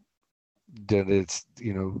 did its,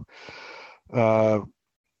 uh,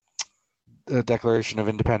 the Declaration of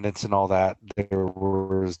Independence and all that, there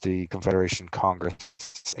was the Confederation Congress,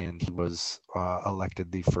 and he was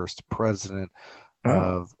elected the first president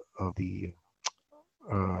Oh, of the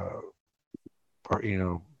uh,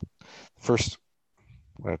 or, first.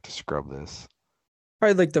 I have to scrub this.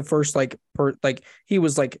 probably like the first like he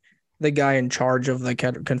was like the guy in charge of the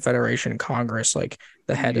Confederation Congress, like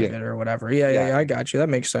the head of Yeah, it or whatever. Yeah, yeah, yeah, yeah. I got you. That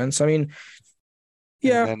makes sense. I mean, and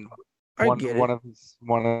yeah, then I get it.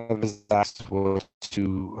 one of his acts was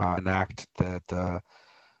to enact that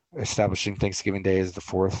establishing Thanksgiving Day as the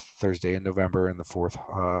fourth Thursday in November and the fourth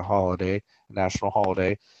holiday, national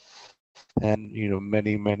holiday. And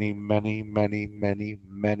many, many, many, many, many,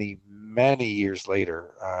 many, many years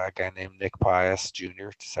later, a guy named Nick Pius Jr.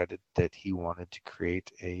 decided that he wanted to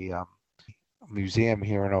create a museum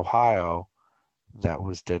here in Ohio that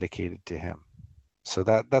was dedicated to him. So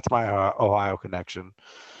that's my Ohio connection.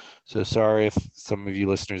 So sorry if some of you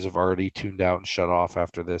listeners have already tuned out and shut off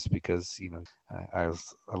after this, because I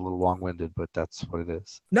was a little long-winded, but that's what it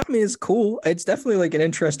is. No, I mean it's cool. It's definitely like an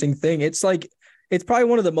interesting thing. It's like it's probably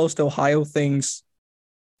one of the most Ohio things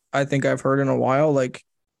I think I've heard in a while. Like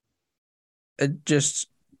it just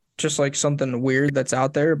like something weird that's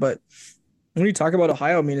out there. But when you talk about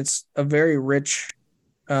Ohio, I mean it's a very rich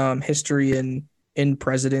history in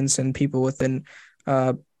presidents and people within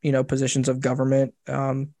positions of government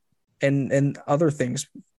and other things.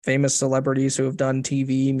 Famous celebrities who have done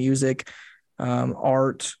TV, music,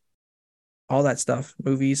 art, all that stuff,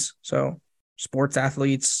 movies. So sports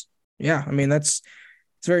athletes. Yeah, I mean that's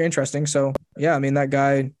it's very interesting. So yeah, I mean that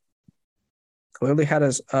guy clearly had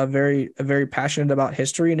a very passionate about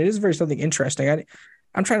history, and it is very something interesting.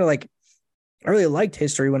 I'm trying to like I really liked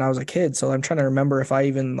history when I was a kid, so I'm trying to remember if I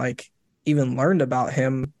even learned about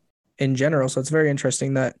him in general. So it's very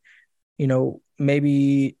interesting that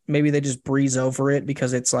maybe they just breeze over it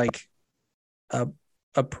because it's like a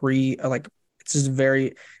like it's just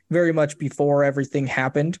very much before everything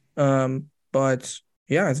happened. But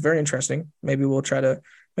yeah, it's very interesting. Maybe we'll try to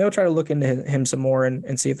look into him some more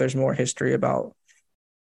and see if there's more history about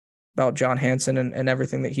John Hanson and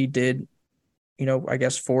everything that he did. I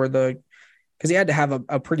guess for the because he had to have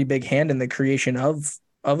a pretty big hand in the creation of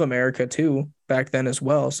America too back then as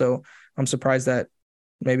well. So I'm surprised that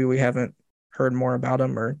maybe we haven't heard more about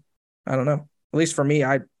him, or I don't know. At least for me,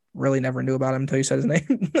 I really never knew about him until you said his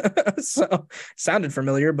name. So sounded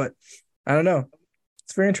familiar, but I don't know.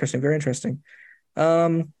 It's very interesting, very interesting.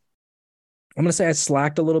 I'm gonna say I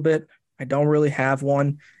slacked a little bit. I don't really have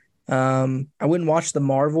one. I wouldn't watch the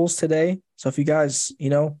Marvels today. So if you guys,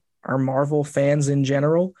 are Marvel fans in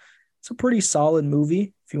general, it's a pretty solid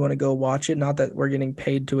movie if you want to go watch it. Not that we're getting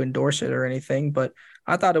paid to endorse it or anything, but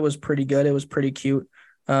I thought it was pretty good. It was pretty cute.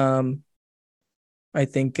 Um, I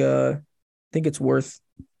think it's worth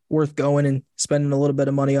going and spending a little bit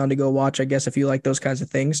of money on to go watch, I guess, if you like those kinds of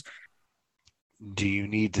things. Do you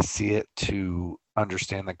need to see it to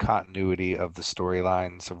understand the continuity of the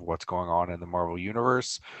storylines of what's going on in the Marvel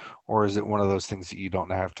universe, or is it one of those things that you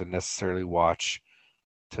don't have to necessarily watch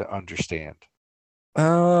to understand?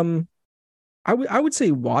 Um, I would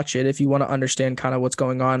say watch it if you want to understand kind of what's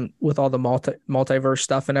going on with all the multiverse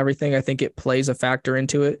stuff and everything. I think it plays a factor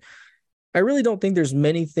into it. I really don't think there's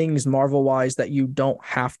many things Marvel wise that you don't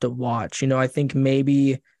have to watch. I think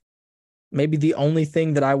maybe the only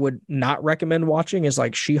thing that I would not recommend watching is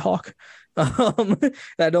like She-Hulk. Um,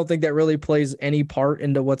 I don't think that really plays any part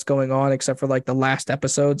into what's going on except for like the last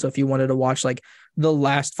episode. So if you wanted to watch like the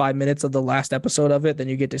last 5 minutes of the last episode of it, then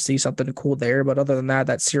you get to see something cool there. But other than that,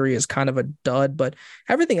 that series is kind of a dud. But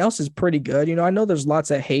everything else is pretty good. I know there's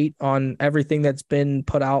lots of hate on everything that's been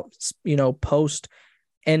put out, post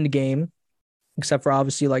Endgame, except for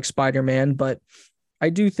obviously like Spider-Man. But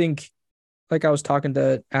I do think, like I was talking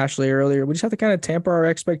to Ashley earlier, we just have to kind of tamper our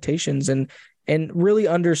expectations and really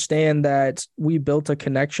understand that we built a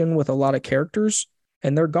connection with a lot of characters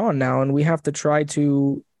and they're gone now. And we have to try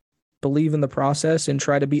to believe in the process and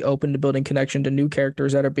try to be open to building connection to new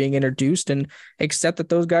characters that are being introduced and accept that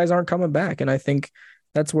those guys aren't coming back. And I think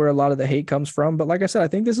that's where a lot of the hate comes from. But like I said, I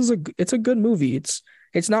think it's a good movie.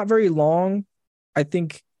 It's not very long. I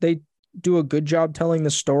think they do a good job telling the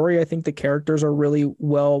story. I think the characters are really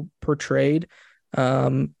well portrayed.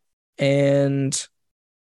 And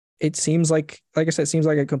it seems like I said, it seems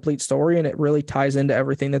like a complete story and it really ties into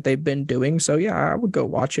everything that they've been doing. So yeah, I would go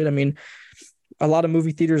watch it. I mean, a lot of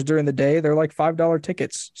movie theaters during the day, they're like $5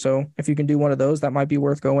 tickets. So if you can do one of those, that might be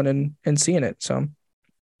worth going and seeing it. So I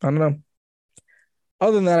don't know.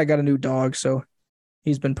 Other than that, I got a new dog. So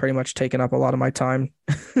he's been pretty much taking up a lot of my time.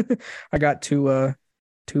 I got two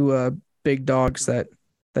big dogs that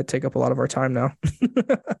take up a lot of our time now.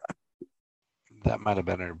 That might have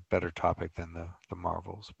been a better topic than the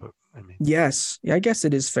Marvels, but I mean, Yes. Yeah, I guess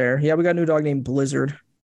it is fair. Yeah, we got a new dog named Blizzard.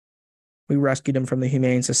 We rescued him from the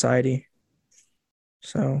Humane Society.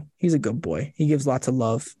 So he's a good boy. He gives lots of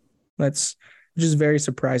love. Which is very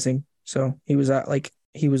surprising. So he was out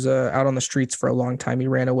on the streets for a long time. He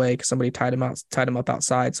ran away because somebody tied him up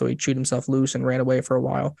outside. So he chewed himself loose and ran away for a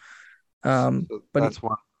while. But that's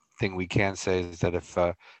one thing we can say is that if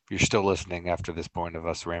you're still listening after this point of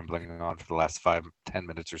us rambling on for the last 5-10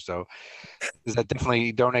 minutes or so, is that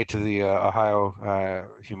definitely donate to the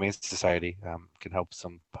Ohio Humane Society. Can help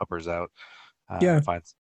some puppers out. Find some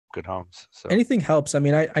good homes. So anything helps. I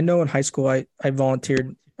mean, I know in high school I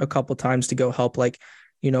volunteered a couple times to go help, like,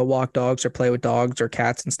 walk dogs or play with dogs or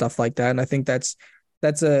cats and stuff like that. And I think that's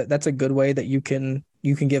a good way that you can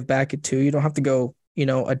give back it too. You don't have to go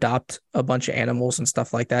adopt a bunch of animals and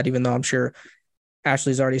stuff like that, even though I'm sure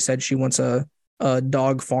Ashley's already said she wants a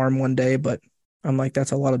dog farm one day, but I'm like,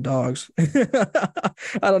 that's a lot of dogs. I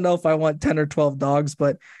don't know if I want 10 or 12 dogs,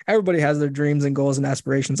 but everybody has their dreams and goals and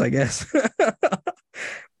aspirations, I guess.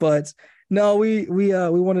 But no, we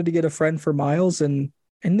wanted to get a friend for Miles and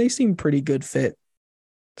they seem pretty good fit.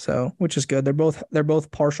 So, which is good. They're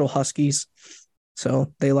both partial huskies.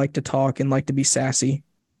 So they like to talk and like to be sassy.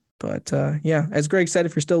 But yeah, as Greg said,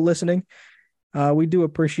 if you're still listening, we do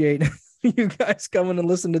appreciate you guys coming and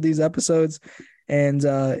listen to these episodes. And,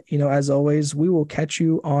 as always, we will catch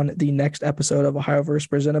you on the next episode of Ohioverse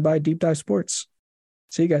presented by Deep Dive Sports.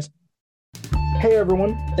 See you guys. Hey,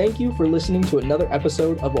 everyone. Thank you for listening to another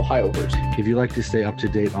episode of Ohioverse. if you'd like to stay up to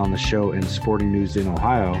date on the show and sporting news in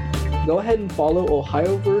Ohio, go ahead and follow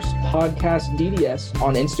Ohioverse Podcast DDS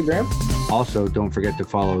on Instagram. Also, don't forget to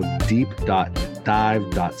follow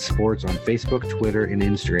deep.dive.sports on Facebook, Twitter, and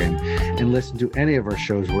Instagram, and listen to any of our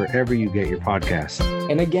shows wherever you get your podcasts.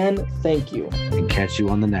 And again, thank you. And catch you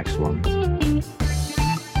on the next one.